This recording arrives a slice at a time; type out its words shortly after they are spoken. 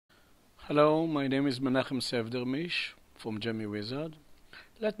Hello, my name is Menachem Sevdermish from GemeWizard.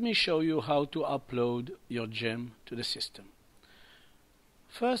 Let me show you how to upload your gem to the system.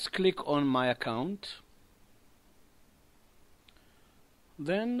 First, click on My Account.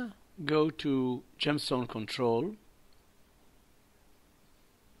 Then go to Gemstone Control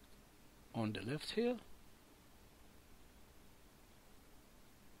on the left here.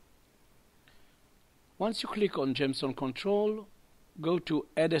 Once you click on Gemstone Control, go to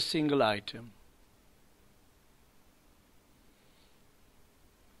Add a Single Item.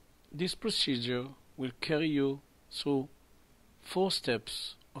 This procedure will carry you through 4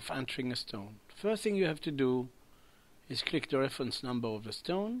 steps of entering a stone. First thing you have to do is click the reference number of the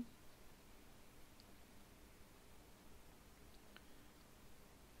stone.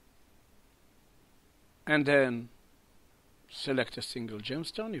 And then select a single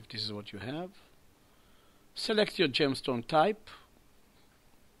gemstone if this is what you have. Select your gemstone type.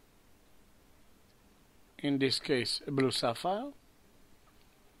 In this case, a blue sapphire.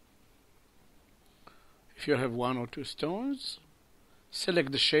 If you have 1 or 2 stones,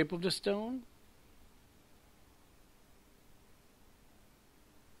 select the shape of the stone.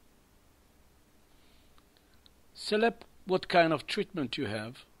 Select what kind of treatment you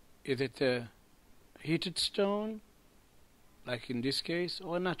have. Is it a heated stone, like in this case,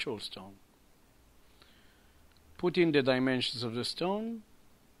 or a natural stone? Put in the dimensions of the stone,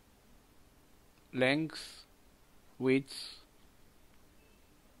 length, width,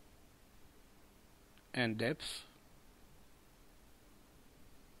 and depth.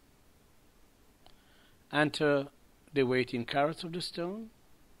 Enter the weight in carats of the stone,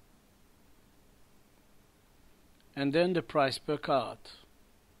 and then the price per carat.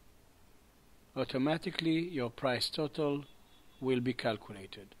 Automatically your price total will be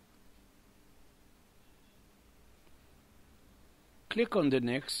calculated. Click on the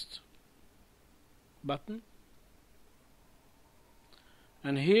Next button,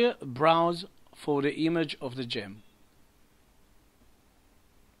 and here browse for the image of the gem.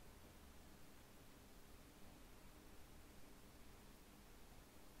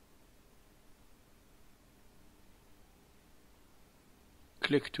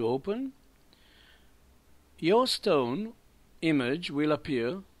 Click to open. Your stone image will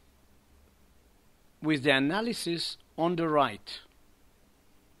appear with the analysis on the right,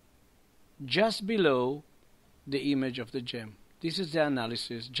 just below the image of the gem. This is the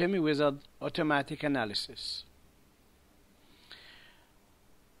analysis, GemeWizard Automatic Analysis.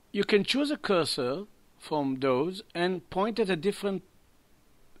 You can choose a cursor from those and point at a different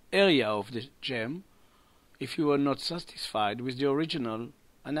area of the gem if you are not satisfied with the original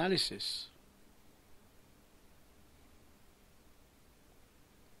analysis.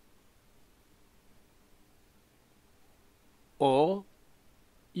 Or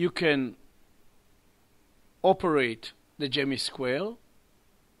you can operate the gem square.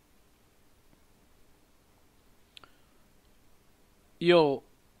 Your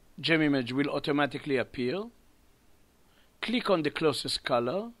gem image will automatically appear. Click on the closest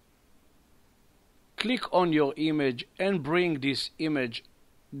color. Click on your image and bring this image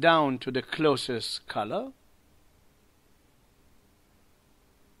down to the closest color.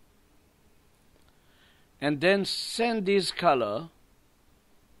 And then send this color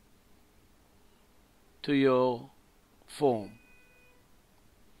to your form.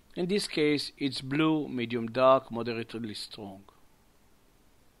 In this case, it's blue, medium dark, moderately strong.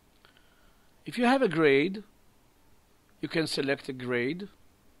 If you have a grade, you can select a grade.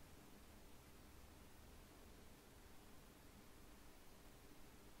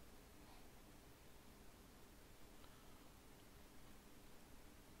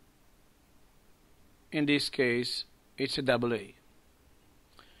 In this case, it's a AA.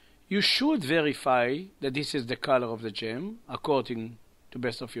 You should verify that this is the color of the gem according to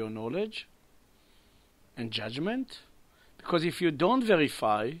best of your knowledge and judgment, because if you don't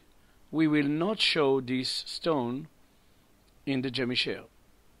verify, we will not show this stone in the GemeShare.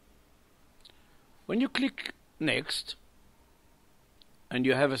 When you click Next and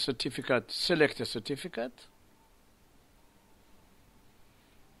you have a certificate, select a certificate.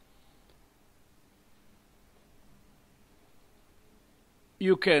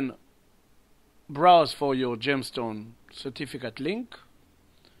 You can browse for your gemstone certificate link,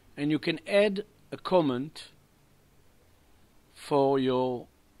 and you can add a comment for your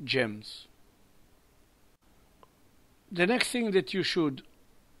gems. The next thing that you should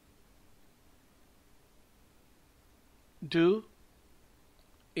do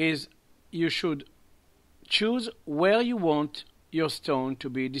is you should choose where you want your stone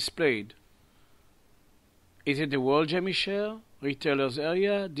to be displayed. Is it the World GemeShare retailers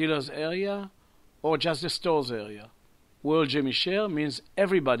area, dealers area, or just the stores area. World GemeShare means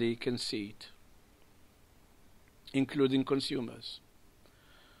everybody can see it, including consumers.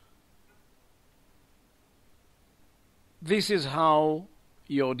 This is how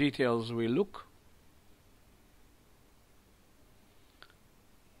your details will look.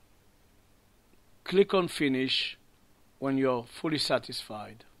 Click on Finish when you're fully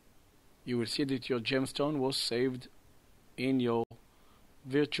satisfied. You will see that your gemstone was saved in your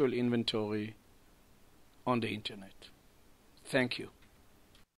virtual inventory on the internet. Thank you.